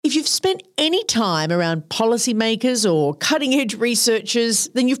If you've spent any time around policymakers or cutting-edge researchers,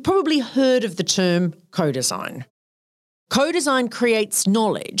 then you've probably heard of the term co-design. Co-design creates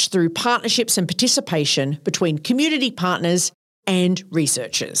knowledge through partnerships and participation between community partners and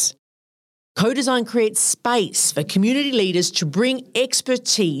researchers. Co-design creates space for community leaders to bring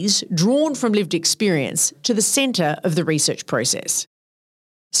expertise drawn from lived experience to the centre of the research process.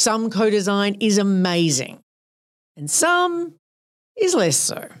 Some co-design is amazing, and some is less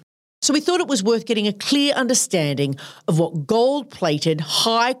so. So we thought it was worth getting a clear understanding of what gold-plated,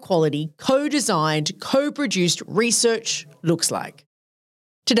 high-quality, co-designed, co-produced research looks like.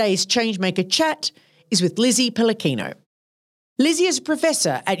 Today's ChangeMaker chat is with Lizzie Pellicano. Lizzie is a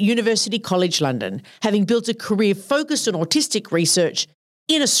professor at University College London, having built a career focused on autistic research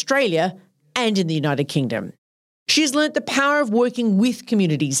in Australia and in the United Kingdom. She has learnt the power of working with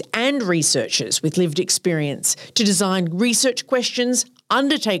communities and researchers with lived experience to design research questions,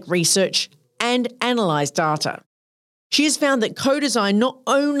 undertake research, and analyse data. She has found that co-design not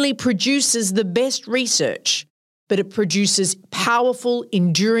only produces the best research, but it produces powerful,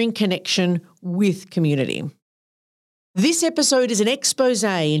 enduring connection with community. This episode is an expose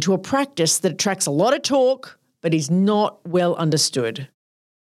into a practice that attracts a lot of talk, but is not well understood.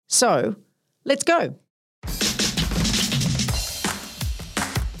 So, let's go.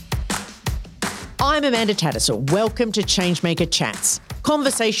 I'm Amanda Tattersall. Welcome to ChangeMaker Chats,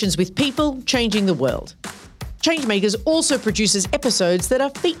 conversations with people changing the world. ChangeMakers also produces episodes that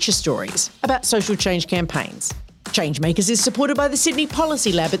are feature stories about social change campaigns. ChangeMakers is supported by the Sydney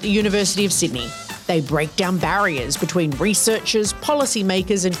Policy Lab at the University of Sydney. They break down barriers between researchers,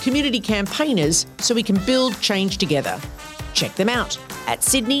 policymakers and community campaigners so we can build change together. Check them out at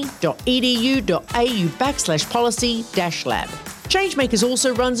sydney.edu.au/policy-lab. ChangeMakers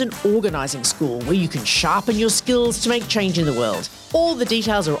also runs an organising school where you can sharpen your skills to make change in the world. All the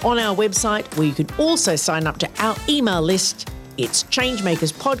details are on our website, where you can also sign up to our email list. It's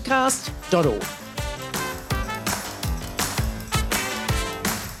changemakerspodcast.org.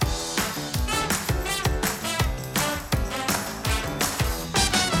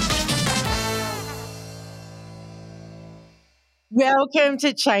 Welcome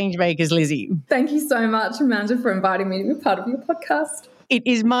to ChangeMakers, Lizzie. Thank you so much, Amanda, for inviting me to be part of your podcast. It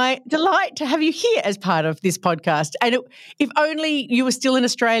is my delight to have you here as part of this podcast. And if only you were still in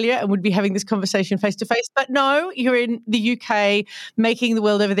Australia and would be having this conversation face-to-face. But no, you're in the UK, making the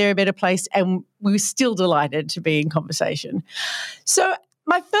world over there a better place, and we're still delighted to be in conversation. So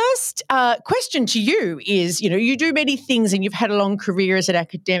my first question to you is, you do many things and you've had a long career as an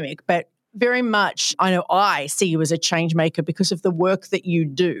academic, but very much, I know I see you as a change maker because of the work that you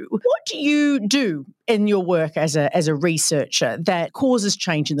do. What do you do in your work as a researcher that causes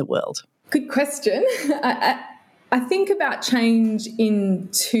change in the world? Good question. I think about change in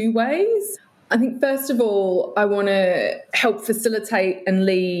two ways. I think, first of all, I want to help facilitate and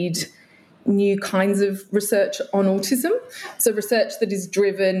lead new kinds of research on autism. So research that is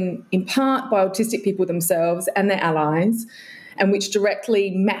driven in part by autistic people themselves and their allies, and which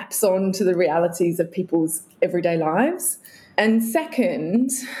directly maps onto the realities of people's everyday lives. And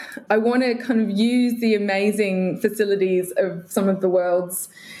second, I want to kind of use the amazing facilities of some of the world's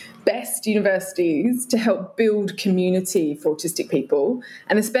best universities to help build community for autistic people,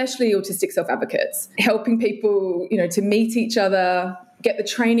 and especially autistic self-advocates, helping people, to meet each other, get the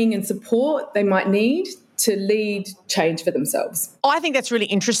training and support they might need to lead change for themselves. I think that's really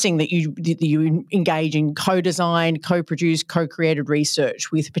interesting that you engage in co-design, co-produced, co-created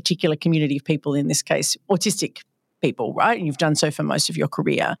research with a particular community of people, in this case, autistic people, right? And you've done so for most of your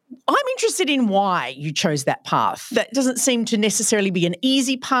career. I'm interested in why you chose that path. That doesn't seem to necessarily be an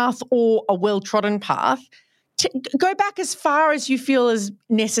easy path or a well-trodden path. Go back as far as you feel is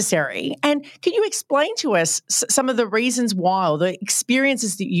necessary. And can you explain to us some of the reasons why, or the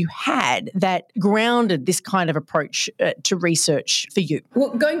experiences that you had that grounded this kind of approach to research for you?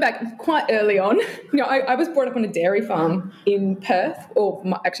 Well, going back quite early on, I was brought up on a dairy farm in Perth, or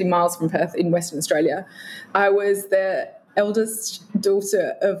actually miles from Perth in Western Australia. I was the eldest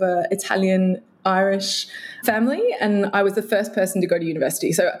daughter of an Italian-Irish family, and I was the first person to go to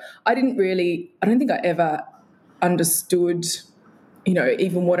university. So I don't think I ever understood,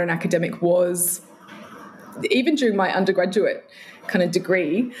 even what an academic was, even during my undergraduate kind of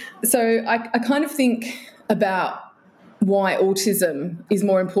degree. So I kind of think about why autism is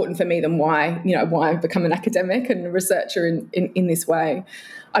more important for me than why I've become an academic and a researcher in this way.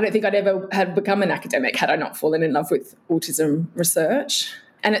 I don't think I'd ever have become an academic had I not fallen in love with autism research.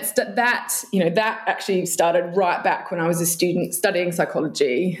 And it's that actually started right back when I was a student studying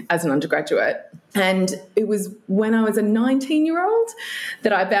psychology as an undergraduate. And it was when I was a 19-year-old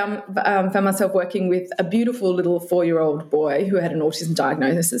that I found myself working with a beautiful little 4-year-old boy who had an autism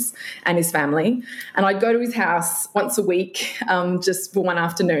diagnosis and his family. And I'd go to his house once a week just for one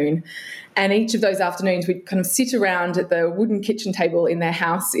afternoon. And each of those afternoons we'd kind of sit around at the wooden kitchen table in their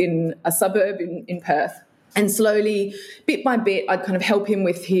house in a suburb in Perth. And slowly, bit by bit, I'd kind of help him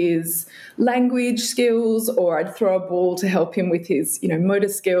with his language skills, or I'd throw a ball to help him with his, motor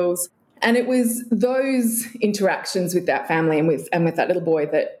skills. And it was those interactions with that family and with that little boy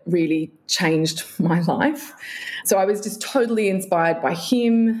that really changed my life. So I was just totally inspired by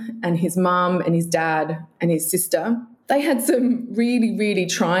him and his mum and his dad and his sister. They had some really, really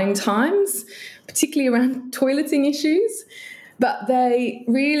trying times, particularly around toileting issues, but they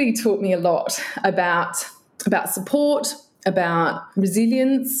really taught me a lot about support, about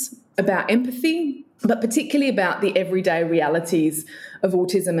resilience, about empathy, but particularly about the everyday realities of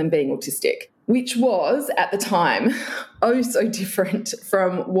autism and being autistic, which was, at the time, oh so different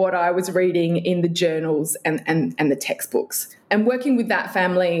from what I was reading in the journals and the textbooks. And working with that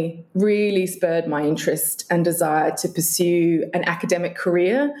family really spurred my interest and desire to pursue an academic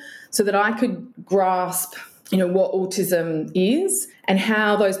career so that I could grasp what autism is and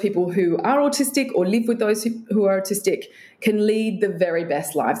how those people who are autistic or live with those who are autistic can lead the very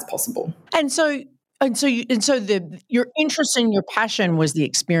best lives possible. Your interest and your passion was the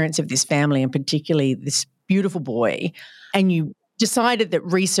experience of this family, and particularly this beautiful boy, and you decided that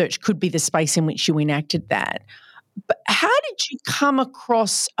research could be the space in which you enacted that. But how did you come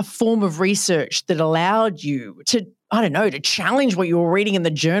across a form of research that allowed you to, to challenge what you were reading in the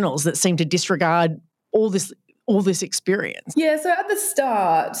journals that seemed to disregard all this experience? Yeah, so at the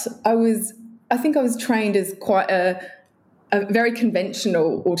start, I think I was trained as quite a very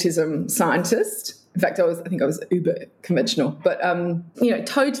conventional autism scientist. In fact, I think I was uber conventional, but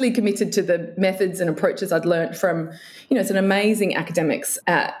totally committed to the methods and approaches I'd learnt from, some amazing academics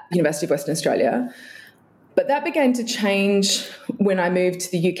at University of Western Australia. But that began to change when I moved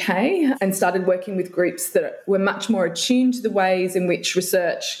to the UK and started working with groups that were much more attuned to the ways in which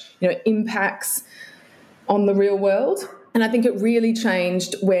research, impacts on the real world. And I think it really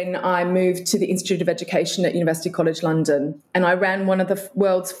changed when I moved to the Institute of Education at University College London. And I ran one of the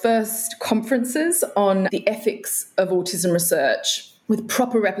world's first conferences on the ethics of autism research with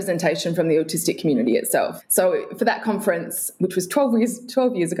proper representation from the autistic community itself. So for that conference, which was 12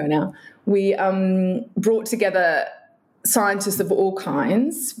 years ago now, we brought together scientists of all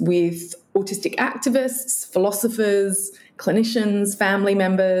kinds with autistic activists, philosophers, clinicians, family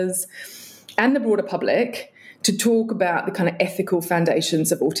members, and the broader public to talk about the kind of ethical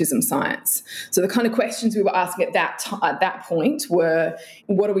foundations of autism science. So the kind of questions we were asking at that point were,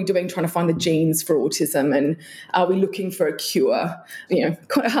 what are we doing trying to find the genes for autism, and are we looking for a cure?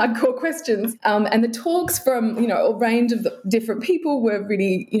 Kind of hardcore questions. And the talks from, a range of different people were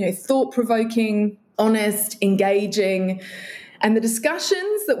really, thought-provoking, honest, engaging. And the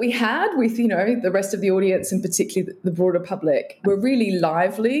discussions that we had with, the rest of the audience, and particularly the broader public, were really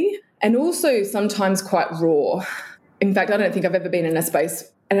lively and also sometimes quite raw. In fact, I don't think I've ever been in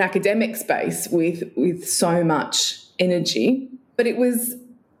an academic space with so much energy. But it was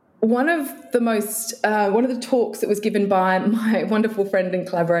one of the talks that was given by my wonderful friend and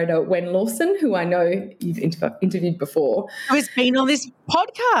collaborator, Wen Lawson, who I know you've interviewed before. Who has been on this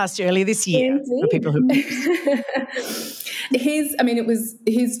podcast earlier this year. Indeed. For people who it was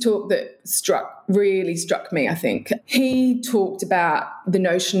his talk that really struck me, I think. He talked about the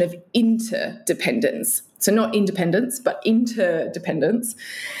notion of interdependence. So not independence, but interdependence.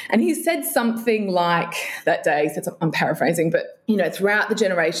 And he said something like that day, I'm paraphrasing, but, throughout the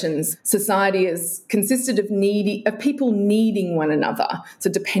generations, society has consisted of people needing one another, so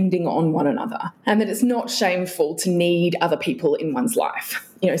depending on one another, and that it's not shameful to need other people in one's life.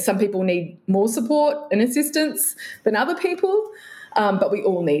 Some people need more support and assistance than other people, but we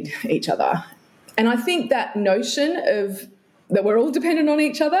all need each other. And I think that notion of that we're all dependent on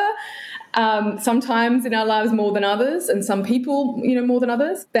each other, sometimes in our lives more than others, and some people, more than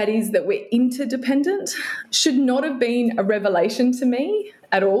others, that is that we're interdependent, should not have been a revelation to me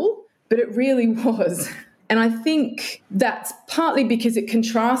at all, but it really was. And I think that's partly because it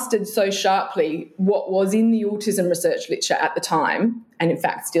contrasted so sharply what was in the autism research literature at the time, and in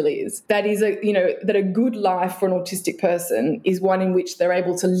fact still is. That is, that a good life for an autistic person is one in which they're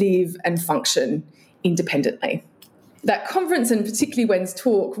able to live and function independently. That conference, and particularly Wen's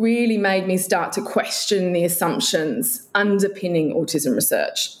talk, really made me start to question the assumptions underpinning autism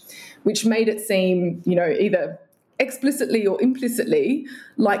research, which made it seem, either explicitly or implicitly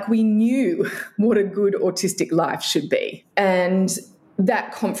like we knew what a good autistic life should be. And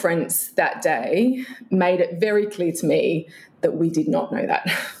that conference that day made it very clear to me that we did not know that.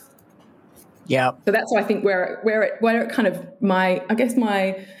 Yeah. So that's why I think where it kind of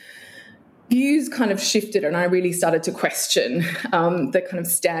my views kind of shifted, and I really started to question the kind of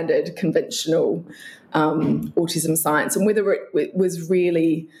standard conventional autism science and whether it was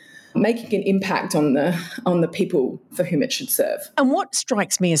really making an impact on the people for whom it should serve. And what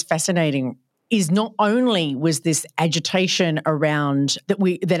strikes me as fascinating is not only was this agitation around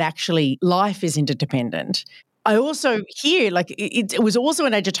that actually life is interdependent, I also hear it was also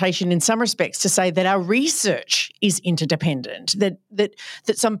an agitation in some respects to say that our research is interdependent, that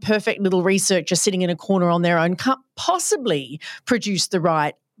some perfect little researcher sitting in a corner on their own can't possibly produce the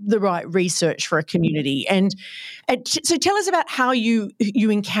right research for a community. And so tell us about how you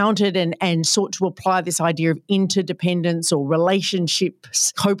encountered and sought to apply this idea of interdependence or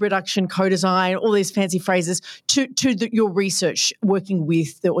relationships, co-production, co-design, all these fancy phrases to your research working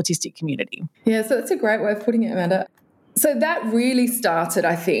with the autistic community. Yeah, so that's a great way of putting it, Amanda. So that really started,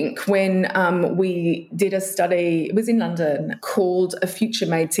 I think, when we did a study, it was in London, called A Future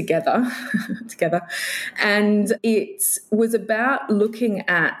Made Together, and it was about looking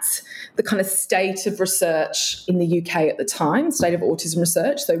at the kind of state of research in the UK at the time, state of autism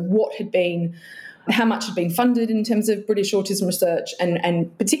research, so how much had been funded in terms of British autism research,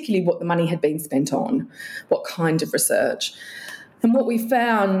 and particularly what the money had been spent on, what kind of research. And what we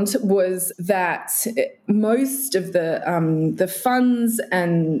found was that most of the funds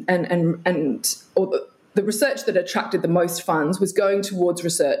or the research that attracted the most funds was going towards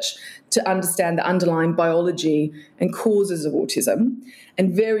research to understand the underlying biology and causes of autism,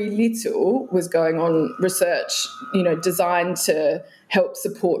 and very little was going on research, designed to help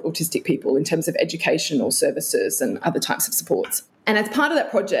support autistic people in terms of educational services and other types of supports. And as part of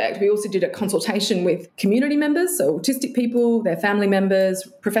that project, we also did a consultation with community members, so autistic people, their family members,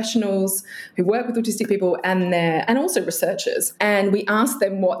 professionals who work with autistic people, and also researchers. And we asked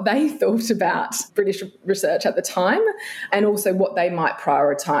them what they thought about British research at the time, and also what they might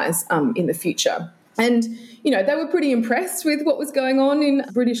prioritise in the future. And they were pretty impressed with what was going on in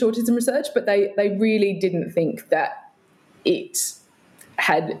British autism research, but they really didn't think that it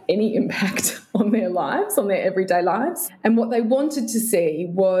had any impact on their lives, on their everyday lives. And what they wanted to see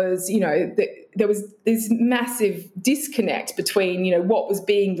was, there was this massive disconnect between, what was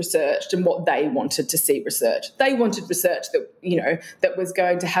being researched and what they wanted to see researched. They wanted research that, that was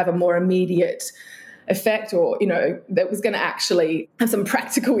going to have a more immediate effect, or, that was going to actually have some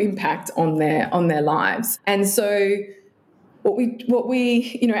practical impact on their lives. And so what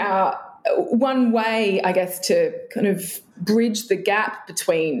we our one way, I guess, to kind of bridge the gap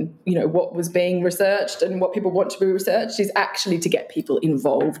between, what was being researched and what people want to be researched is actually to get people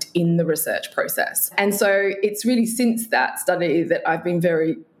involved in the research process. And so it's really since that study that I've been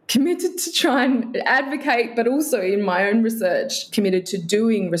very committed to try and advocate, but also in my own research, committed to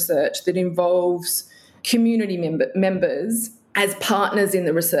doing research that involves community members as partners in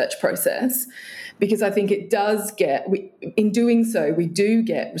the research process. Because I think it does in doing so, we do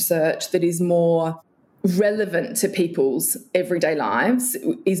get research that is more relevant to people's everyday lives,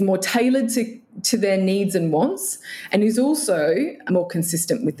 is more tailored to their needs and wants, and is also more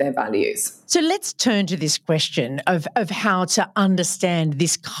consistent with their values. So let's turn to this question of how to understand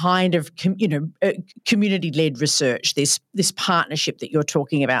this kind of community-led research, this partnership that you're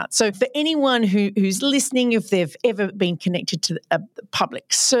talking about. So for anyone who's listening, if they've ever been connected to a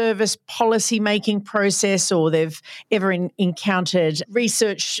public service policy-making process, or they've ever encountered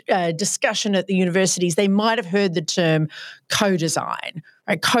research discussion at the universities, they might have heard the term co-design.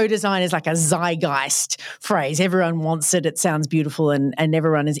 Right? Co-design is like a zeitgeist phrase. Everyone wants it. It sounds beautiful, and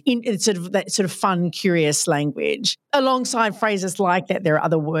everyone is in. It's sort of that sort of fun, curious language. Alongside phrases like that, there are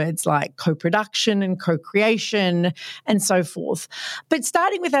other words like co-production and co-creation and so forth. But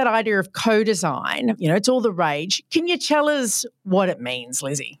starting with that idea of co-design, it's all the rage. Can you tell us what it means,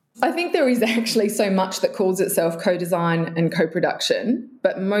 Lizzie? I think there is actually so much that calls itself co-design and co-production,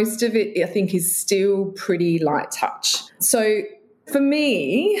 but most of it, I think, is still pretty light touch. So for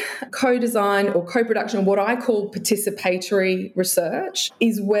me, co-design or co-production, what I call participatory research,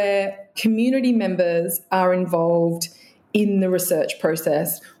 is where community members are involved in the research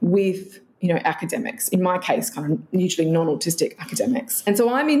process with academics. In my case, kind of usually non-autistic academics. And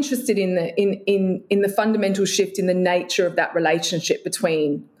so I'm interested in the fundamental shift in the nature of that relationship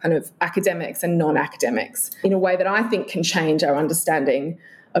between kind of academics and non-academics in a way that I think can change our understanding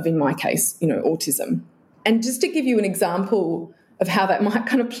of, in my case, autism. And just to give you an example of how that might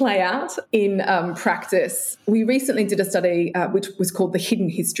kind of play out in practice. We recently did a study which was called the Hidden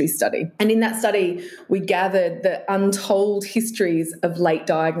History Study. And in that study, we gathered the untold histories of late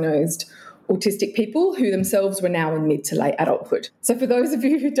diagnosed autistic people who themselves were now in mid to late adulthood. So for those of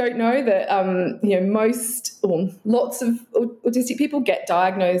you who don't know that, lots of autistic people get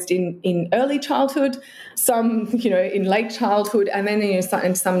diagnosed in early childhood, some, in late childhood, and then,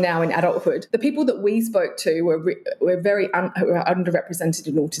 and some now in adulthood. The people that we spoke to were very underrepresented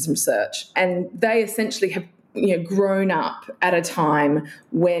in autism research, and they essentially have grown up at a time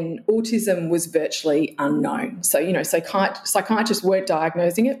when autism was virtually unknown. So, psychiatrists weren't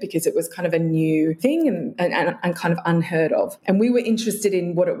diagnosing it because it was kind of a new thing and kind of unheard of. And we were interested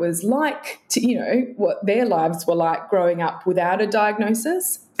in what it was like to, what their lives were like growing up without a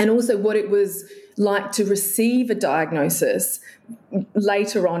diagnosis, and also what it was like to receive a diagnosis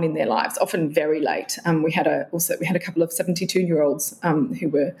later on in their lives, often very late. We had a couple of 72-year-olds who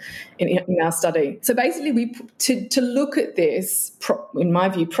were in our study. So basically, to look at this, in my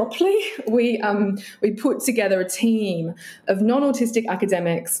view, properly, we put together a team of non-autistic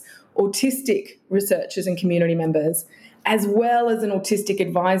academics, autistic researchers and community members, as well as an autistic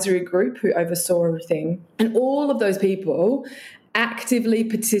advisory group who oversaw everything. And all of those people actively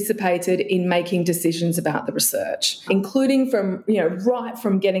participated in making decisions about the research, including from, right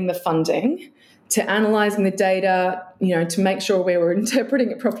from getting the funding to analysing the data, to make sure we were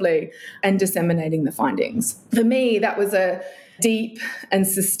interpreting it properly and disseminating the findings. For me, that was a deep and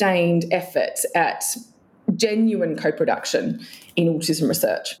sustained effort at genuine co-production in autism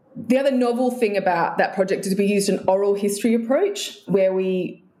research. The other novel thing about that project is we used an oral history approach where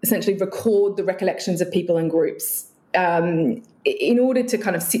we essentially record the recollections of people and groups in order to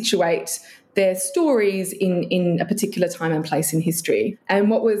kind of situate their stories in a particular time and place in history. And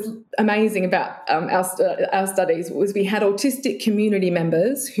what was amazing about our studies was we had autistic community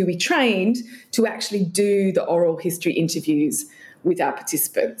members who we trained to actually do the oral history interviews with our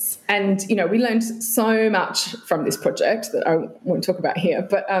participants. And, we learned so much from this project that I won't talk about here.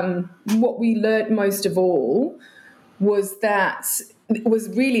 But what we learned most of all was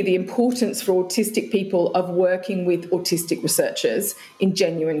really the importance for autistic people of working with autistic researchers in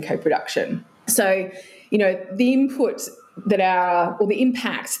genuine co-production. So, the input the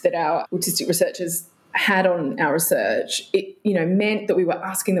impact that our autistic researchers had on our research, it, meant that we were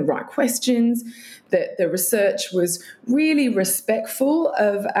asking the right questions, that the research was really respectful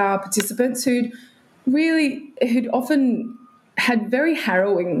of our participants who'd often had very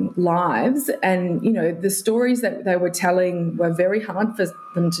harrowing lives, and the stories that they were telling were very hard for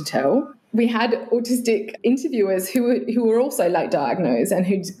them to tell. We had autistic interviewers who were also late diagnosed and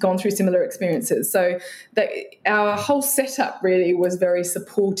who'd gone through similar experiences. So our whole setup really was very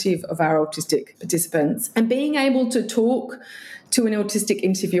supportive of our autistic participants, and being able to talk to an autistic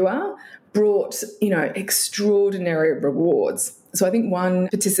interviewer brought extraordinary rewards. So I think one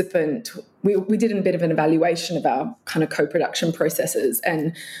participant, we did a bit of an evaluation of our kind of co-production processes,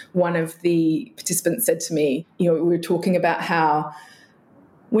 and one of the participants said to me, we were talking about how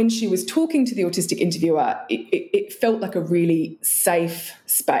when she was talking to the autistic interviewer, it felt like a really safe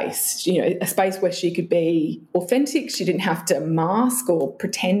space, a space where she could be authentic. She didn't have to mask or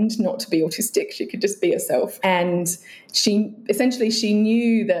pretend not to be autistic. She could just be herself. And she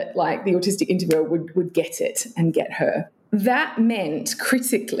knew that the autistic interviewer would get it and get her. That meant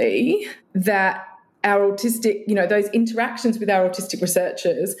critically that our autistic, those interactions with our autistic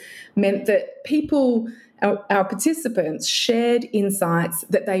researchers meant that our participants shared insights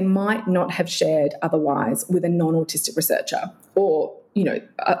that they might not have shared otherwise with a non-autistic researcher, or,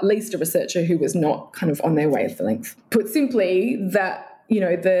 at least a researcher who was not kind of on their wavelength. Put simply, that,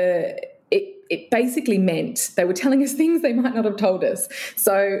 it basically meant they were telling us things they might not have told us.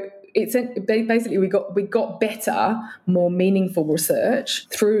 So basically we got better, more meaningful research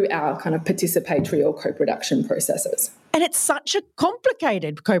through our kind of participatory or co-production processes. And it's such a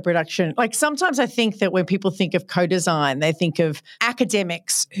complicated co-production. Sometimes I think that when people think of co-design, they think of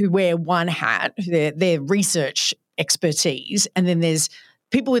academics who wear one hat, their research expertise, and then there's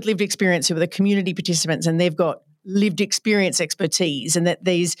people with lived experience who are the community participants, and they've got lived experience expertise, and that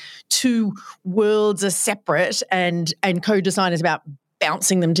these two worlds are separate, and co-design is about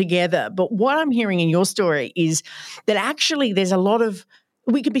bouncing them together. But what I'm hearing in your story is that actually there's a lot of,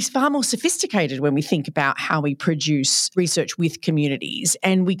 we can be far more sophisticated when we think about how we produce research with communities.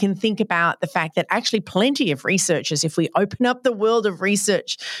 And we can think about the fact that actually plenty of researchers, if we open up the world of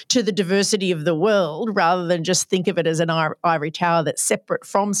research to the diversity of the world, rather than just think of it as an ivory tower that's separate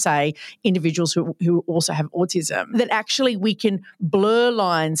from, say, individuals who also have autism, that actually we can blur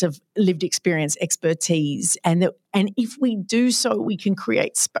lines of lived experience expertise, and that And if we do so, we can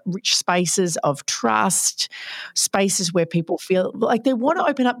create rich spaces of trust, spaces where people feel like they want to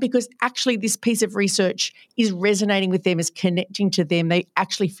open up because actually this piece of research is resonating with them, is connecting to them. They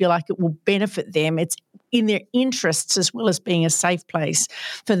actually feel like it will benefit them. It's in their interests as well as being a safe place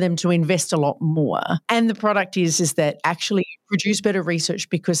for them to invest a lot more. And the product is that actually produce better research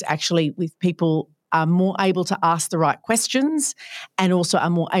because actually with people are more able to ask the right questions and also are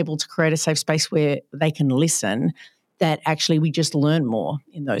more able to create a safe space where they can listen, that actually we just learn more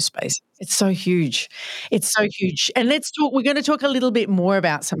in those spaces. It's so huge. It's so huge. And we're going to talk a little bit more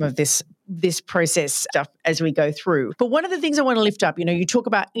about some of this process stuff as we go through. But one of the things I want to lift up, you talk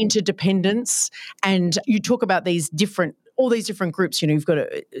about interdependence and you talk about all these different groups. You've got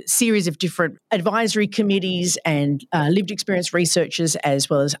a series of different advisory committees and lived experience researchers as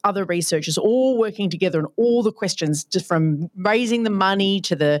well as other researchers all working together on all the questions, just from raising the money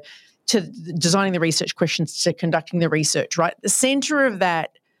to designing the research questions to conducting the research, right? The center of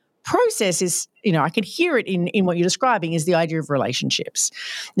that process is, I could hear it in what you're describing, is the idea of relationships.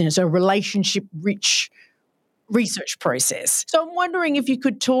 So relationship-rich research process. So I'm wondering if you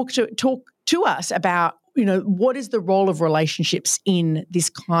could talk to us about, what is the role of relationships in this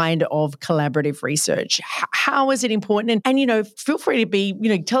kind of collaborative research? How is it important? And feel free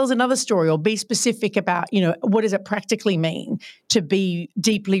to tell us another story or be specific about, what does it practically mean to be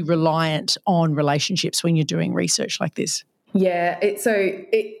deeply reliant on relationships when you're doing research like this? Yeah,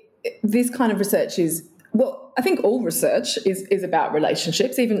 this kind of research is, well, I think all research is about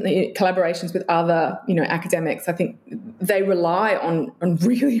relationships, even the collaborations with other, academics. I think they rely on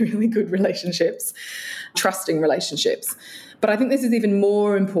really, really good relationships, trusting relationships. But I think this is even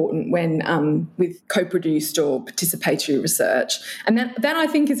more important when with co-produced or participatory research. And that I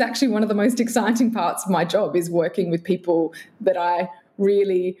think is actually one of the most exciting parts of my job, is working with people that I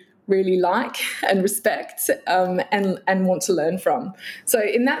really like and respect and want to learn from. So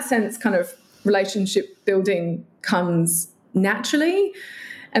in that sense, kind of relationship building comes naturally.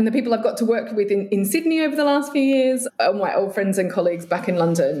 And the people I've got to work with in Sydney over the last few years, my old friends and colleagues back in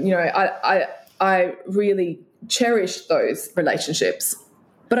London, I really cherish those relationships.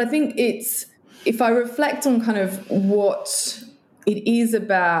 But I think if I reflect on kind of what it is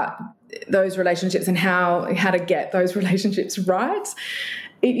about those relationships and how to get those relationships right,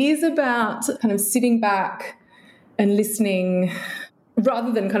 it is about kind of sitting back and listening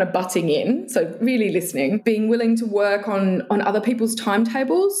rather than kind of butting in. So really listening, being willing to work on other people's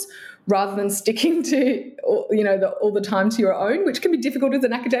timetables rather than sticking to, all the time to your own, which can be difficult as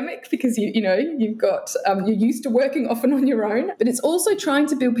an academic because you've got you're used to working often on your own. But it's also trying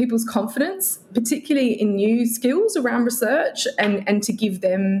to build people's confidence, particularly in new skills around research, and to give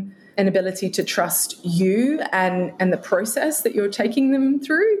them an ability to trust you and the process that you're taking them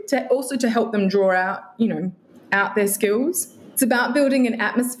through, to help them draw out their skills. It's about building an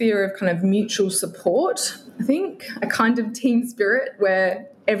atmosphere of kind of mutual support, I think, a kind of team spirit where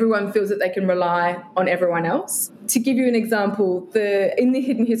everyone feels that they can rely on everyone else. To give you an example, in the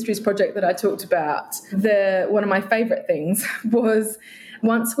Hidden Histories project that I talked about, one of my favourite things was,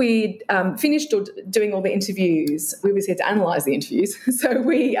 once we'd finished doing all the interviews, we was here to analyse the interviews. So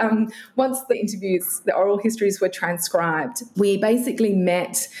once the oral histories were transcribed, we basically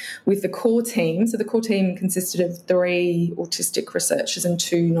met with the core team. So the core team consisted of 3 autistic researchers and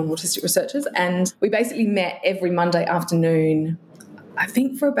 2 non-autistic researchers. And we basically met every Monday afternoon, I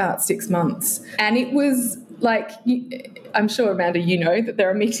think for about 6 months. And it was like, I'm sure, Amanda, that there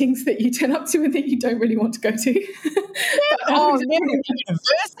are meetings that you turn up to and that you don't really want to go to. Never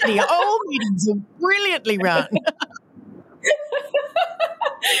university. All meetings are brilliantly run.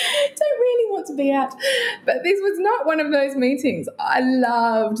 Don't really want to be out. But this was not one of those meetings. I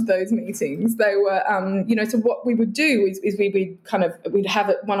loved those meetings. They were, so what we would do is we'd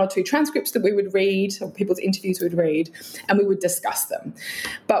have 1 or 2 transcripts that we would read, or people's interviews we would read, and we would discuss them.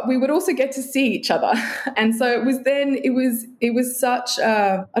 But we would also get to see each other. And so it was such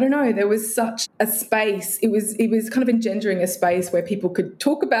there was such a space. It was kind of engendering a space where people could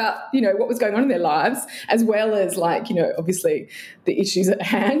talk about, what was going on in their lives, as well as obviously the issues at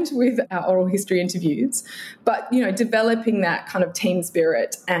hand with our oral history interviews, but developing that kind of team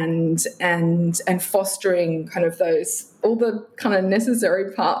spirit and fostering kind of all the kind of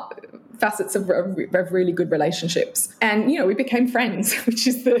necessary facets of really good relationships. And we became friends, which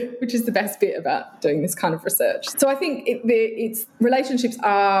is the best bit about doing this kind of research. So I think relationships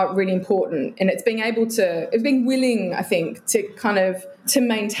are really important, and it's being willing, I think, to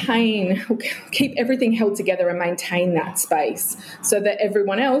maintain, keep everything held together and maintain that space, so that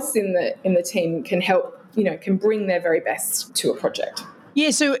everyone else in the team can help, can bring their very best to a project.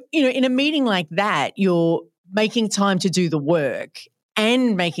 Yeah, so in a meeting like that, you're making time to do the work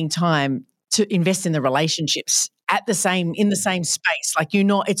and making time to invest in the relationships in the same space. Like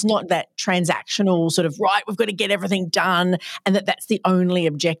it's not that transactional sort of, right, we've got to get everything done and that's the only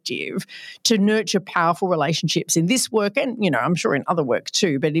objective. To nurture powerful relationships in this work and, I'm sure in other work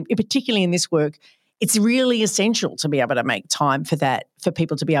too, but particularly in this work, it's really essential to be able to make time for that, for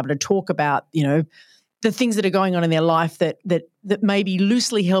people to be able to talk about, the things that are going on in their life that may be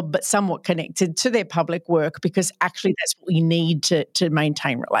loosely held but somewhat connected to their public work, because actually that's what we need to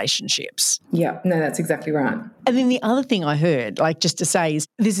maintain relationships. Yeah, no, that's exactly right. And then the other thing I heard, just to say, is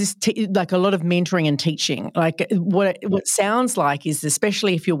there's this a lot of mentoring and teaching. What it sounds like is,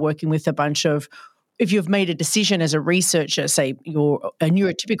 especially if you're working with if you've made a decision as a researcher, say you're a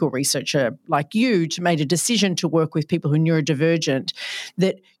neurotypical researcher like you, to made a decision to work with people who are neurodivergent,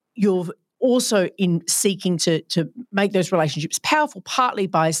 that you've also in seeking to make those relationships powerful, partly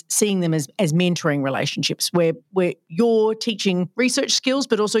by seeing them as mentoring relationships where you're teaching research skills,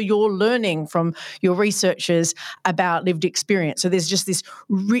 but also you're learning from your researchers about lived experience. So there's just this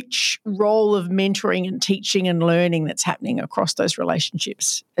rich role of mentoring and teaching and learning that's happening across those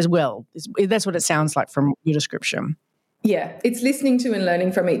relationships as well. That's what it sounds like from your description. Yeah, it's listening to and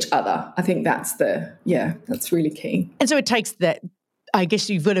learning from each other. I think that's really key. And so it takes that, I guess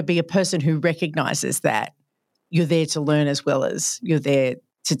you've got to be a person who recognises that you're there to learn as well as you're there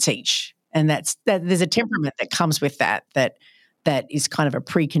to teach. And that there's a temperament that comes with that is kind of a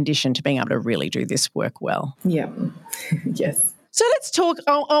precondition to being able to really do this work well. Yeah, yes. So let's talk,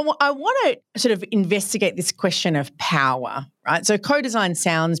 I want to sort of investigate this question of power, right? So co-design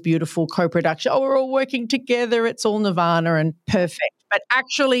sounds beautiful, co-production, we're all working together, it's all nirvana and perfect. But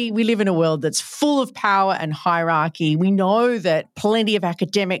actually, we live in a world that's full of power and hierarchy. We know that plenty of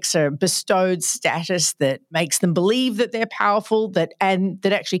academics are bestowed status that makes them believe that they're powerful, and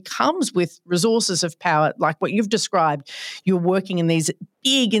that actually comes with resources of power, like what you've described. You're working in these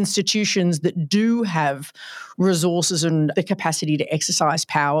big institutions that do have resources and the capacity to exercise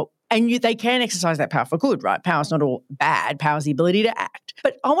power. And they can exercise that power for good, right? Power's not all bad. Power's the ability to act.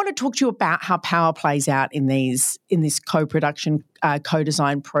 But I want to talk to you about how power plays out in this co-production,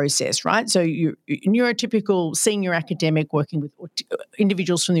 co-design process, right? So you're a neurotypical senior academic working with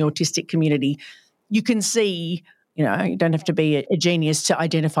individuals from the autistic community. You can see, you don't have to be a genius to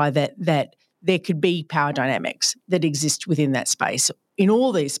identify that there could be power dynamics that exist within that space. In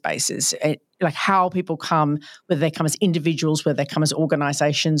all these spaces, like how people come, whether they come as individuals, whether they come as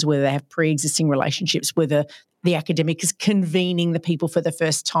organisations, whether they have pre-existing relationships, whether the academic is convening the people for the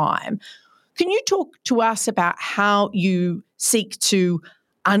first time. Can you talk to us about how you seek to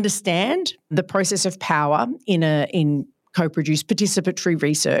understand the process of power in co-produced participatory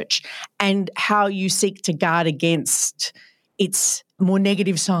research, and how you seek to guard against its more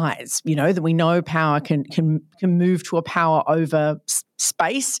negative sides, that we know power can move to a power over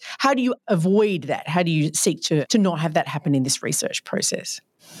space? How do you avoid that? How do you seek to not have that happen in this research process?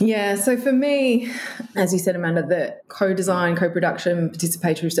 Yeah, so for me, as you said, Amanda, the co-design, co-production,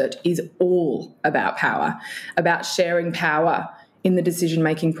 participatory research is all about power, about sharing power in the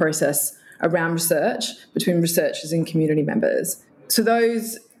decision-making process around research between researchers and community members. So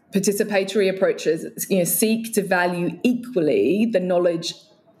those participatory approaches, seek to value equally the knowledge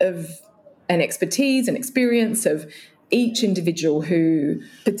of and expertise and experience of each individual who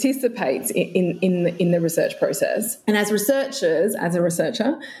participates in the research process. And as a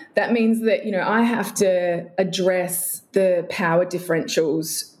researcher, that means that, I have to address the power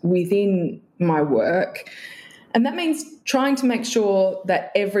differentials within my work. And that means trying to make sure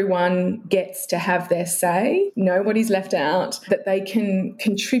that everyone gets to have their say, nobody's left out, that they can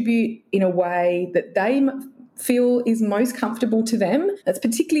contribute in a way that they feel is most comfortable to them. That's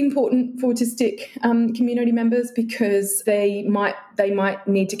particularly important for autistic community members, because they might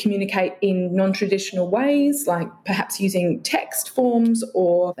need to communicate in non-traditional ways, like perhaps using text forms,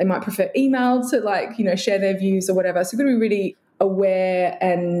 or they might prefer email to share their views or whatever. So we've got to be really aware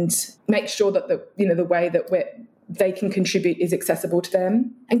and make sure that the way that they can contribute is accessible to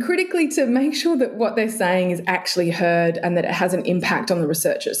them, and critically to make sure that what they're saying is actually heard and that it has an impact on the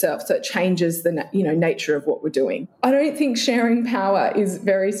research itself, so it changes the nature of what we're doing. I don't think sharing power is a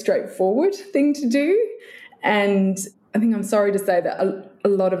very straightforward thing to do, and I think I'm sorry to say that a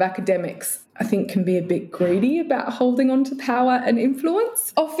lot of academics, I think, can be a bit greedy about holding on to power and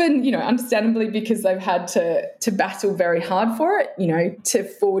influence. Often, understandably, because they've had to battle very hard for it, to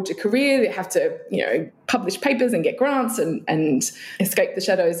forge a career, they have to, publish papers and get grants and escape the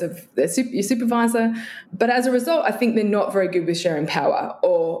shadows of your supervisor. But as a result, I think they're not very good with sharing power,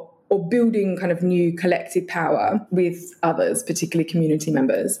 or or building kind of new collective power with others, particularly community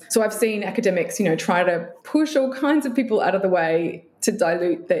members. So I've seen academics, try to push all kinds of people out of the way to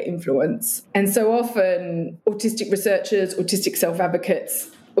dilute their influence. And so often autistic researchers, autistic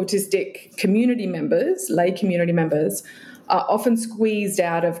self-advocates, autistic community members, lay community members, are often squeezed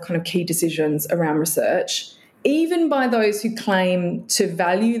out of kind of key decisions around research, even by those who claim to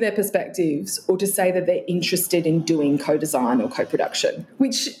value their perspectives or to say that they're interested in doing co-design or co-production,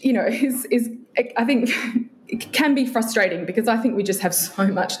 which, is I think it can be frustrating, because I think we just have so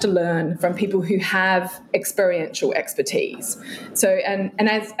much to learn from people who have experiential expertise. So, and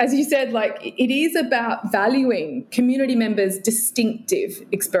as you said, it is about valuing community members' distinctive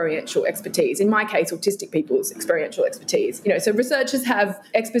experiential expertise. In my case, autistic people's experiential expertise. So researchers have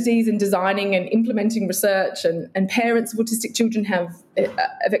expertise in designing and implementing research, and parents of autistic children have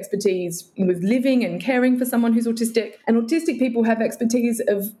expertise with living and caring for someone who's autistic, and autistic people have expertise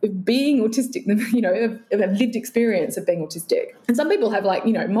of being autistic, of lived experience of being autistic. And some people have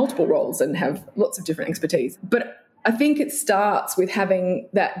multiple roles and have lots of different expertise. But I think it starts with having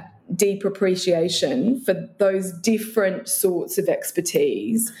that deep appreciation for those different sorts of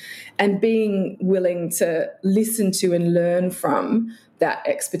expertise and being willing to listen to and learn from that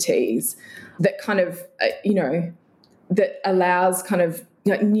expertise that kind of, that allows kind of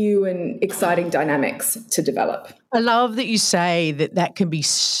new and exciting dynamics to develop. I love that you say that can be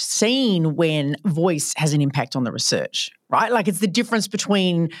seen when voice has an impact on the research, right? Like, it's the difference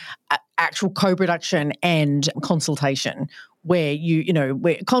between actual co-production and consultation, where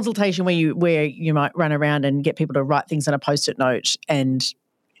where consultation, where you might run around and get people to write things on a Post-it note and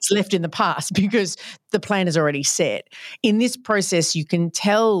it's left in the past because the plan is already set. In this process, you can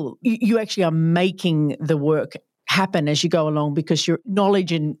tell you actually are making the work happen as you go along, because your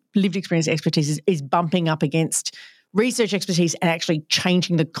knowledge and lived experience expertise is bumping up against research expertise and actually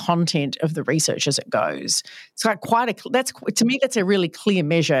changing the content of the research as it goes. It's like to me, that's a really clear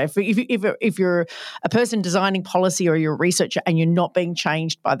measure. If you're a person designing policy or you're a researcher and you're not being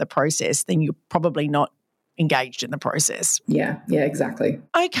changed by the process, then you're probably not engaged in the process. Yeah, exactly.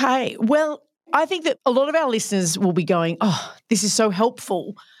 Okay, well, I think that a lot of our listeners will be going, oh, this is so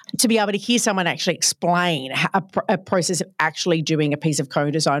helpful to be able to hear someone actually explain a process of actually doing a piece of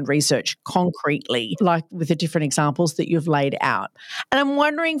co-design research concretely, like with the different examples that you've laid out. And I'm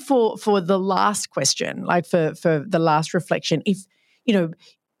wondering for the last question, like for the last reflection, if,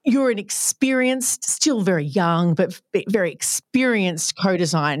 you're an experienced, still very young, but very experienced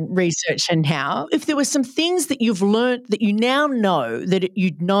co-design researcher now, if there were some things that you've learned that you now know that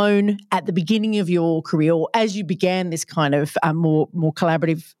you'd known at the beginning of your career or as you began this kind of more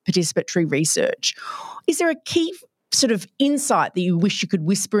collaborative participatory research, is there a key sort of insight that you wish you could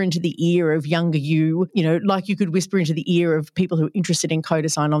whisper into the ear of younger you, like you could whisper into the ear of people who are interested in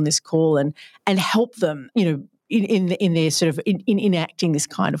co-design on this call and help them, in their sort of in enacting this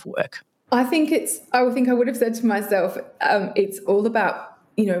kind of work? I think I would have said to myself, it's all about,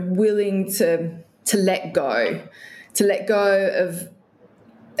 willing to let go of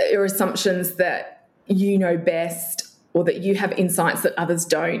your assumptions that you know best, or that you have insights that others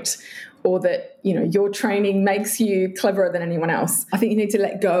don't, or that, your training makes you cleverer than anyone else. I think you need to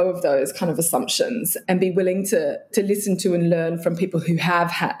let go of those kind of assumptions and be willing to listen to and learn from people who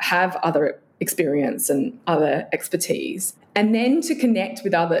have other experience and other expertise, and then to connect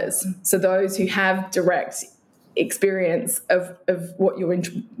with others. So those who have direct experience of what you're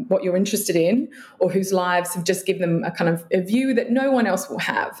interested in, or whose lives have just given them a kind of a view that no one else will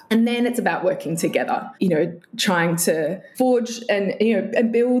have. And then it's about working together, trying to forge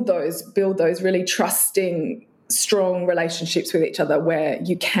and build those really trusting, strong relationships with each other, where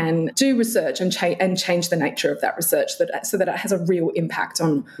you can do research and change the nature of that research so that it has a real impact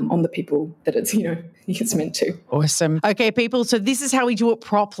on the people that it's meant to. Awesome. Okay, people, so this is how we do it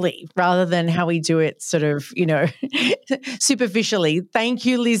properly rather than how we do it sort of, superficially. Thank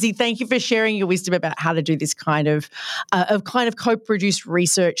you, Lizzie. Thank you for sharing your wisdom about how to do this kind of co-produced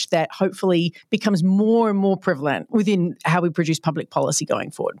research that hopefully becomes more and more prevalent within how we produce public policy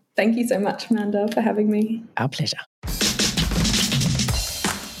going forward. Thank you so much, Amanda, for having me. Our pleasure.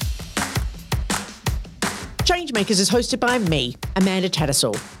 ChangeMakers is hosted by me, Amanda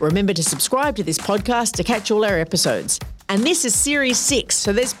Tattersall. Remember to subscribe to this podcast to catch all our episodes. And this is Series 6,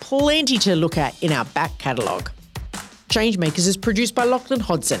 so there's plenty to look at in our back catalogue. ChangeMakers is produced by Lachlan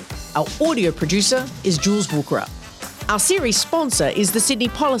Hodson. Our audio producer is Jules Wookera. Our series sponsor is the Sydney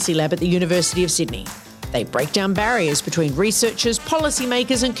Policy Lab at the University of Sydney. They break down barriers between researchers,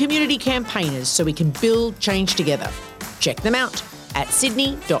 policymakers and community campaigners so we can build change together. Check them out at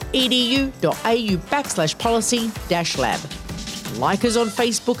sydney.edu.au/policy-lab. like us on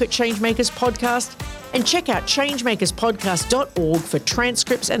Facebook at ChangeMakers Podcast, and check out changemakerspodcast.org for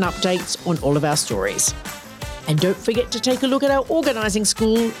transcripts and updates on all of our stories. And don't forget to take a look at our organising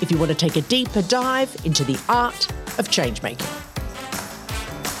school if you want to take a deeper dive into the art of changemaking.